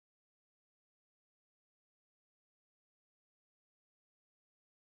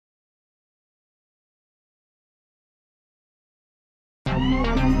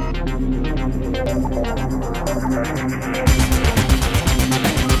Oh,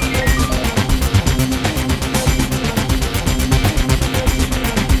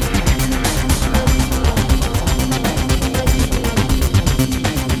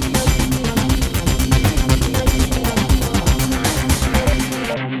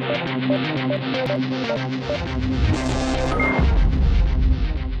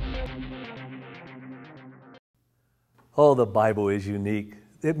 the Bible is unique.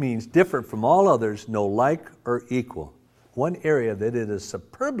 It means different from all others, no like or equal. One area that it is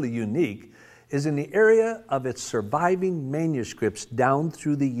superbly unique is in the area of its surviving manuscripts down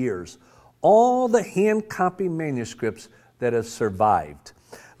through the years. All the hand copy manuscripts that have survived.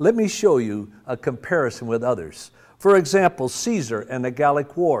 Let me show you a comparison with others. For example, Caesar and the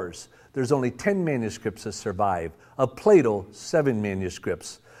Gallic Wars. There's only 10 manuscripts that survive. Of Plato, 7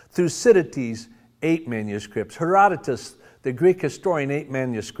 manuscripts. Thucydides, 8 manuscripts. Herodotus, the Greek historian, 8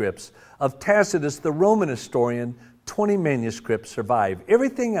 manuscripts. Of Tacitus, the Roman historian, 20 manuscripts survive.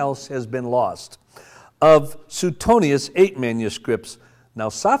 Everything else has been lost. Of Suetonius, 8 manuscripts. Now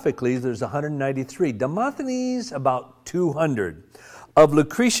Sophocles, there's 193. Demosthenes, about 200. Of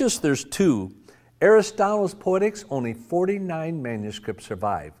Lucretius, there's 2. Aristotle's Poetics, only 49 manuscripts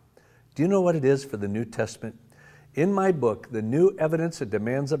survive. Do you know what it is for the New Testament? In my book, The New Evidence That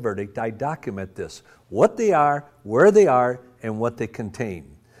Demands a Verdict, I document this, what they are, where they are, and what they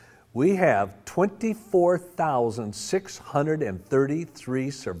contain. We have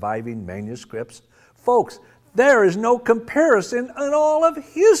 24,633 surviving manuscripts. Folks, there is no comparison in all of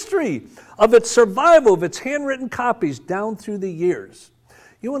history of its survival, of its handwritten copies down through the years.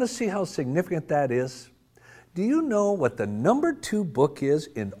 You want to see how significant that is? Do you know what the number 2 book is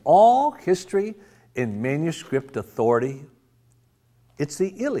in all history in manuscript authority? It's the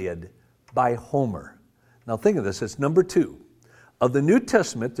Iliad by Homer. Now think of this, it's number 2. Of the New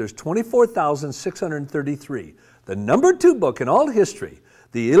Testament, there's 24,633. The number 2 book in all history,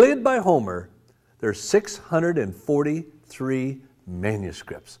 the Iliad by Homer, there's 643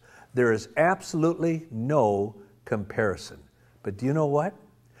 manuscripts. There is absolutely no comparison. But do you know what?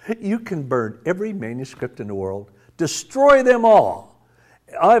 You can burn every manuscript in the world, destroy them all.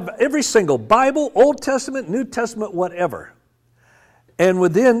 Every single Bible, Old Testament, New Testament, whatever. And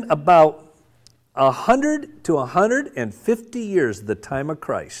within about 100 to 150 years of the time of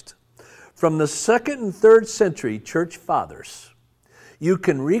Christ, from the 2nd and 3rd century church fathers, you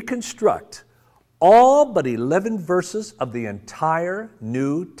can reconstruct all but 11 verses of the entire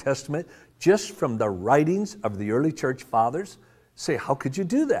New Testament just from the writings of the early church fathers. Say, how could you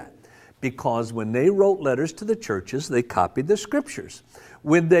do that? Because when they wrote letters to the churches, they copied the scriptures.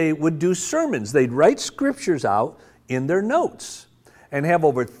 When they would do sermons, they'd write scriptures out in their notes and have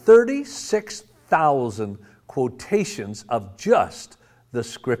over 36,000 quotations of just the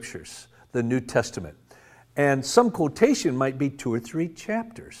scriptures, the New Testament. And some quotation might be 2 or 3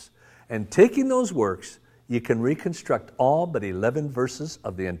 chapters. And taking those works, you can reconstruct all but 11 verses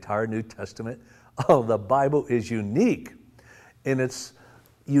of the entire New Testament. Oh, the Bible is unique in its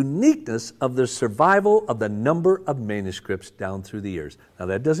uniqueness of the survival of the number of manuscripts down through the years. Now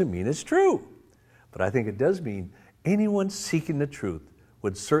that doesn't mean it's true, but I think it does mean anyone seeking the truth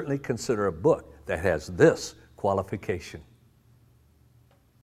would certainly consider a book that has this qualification.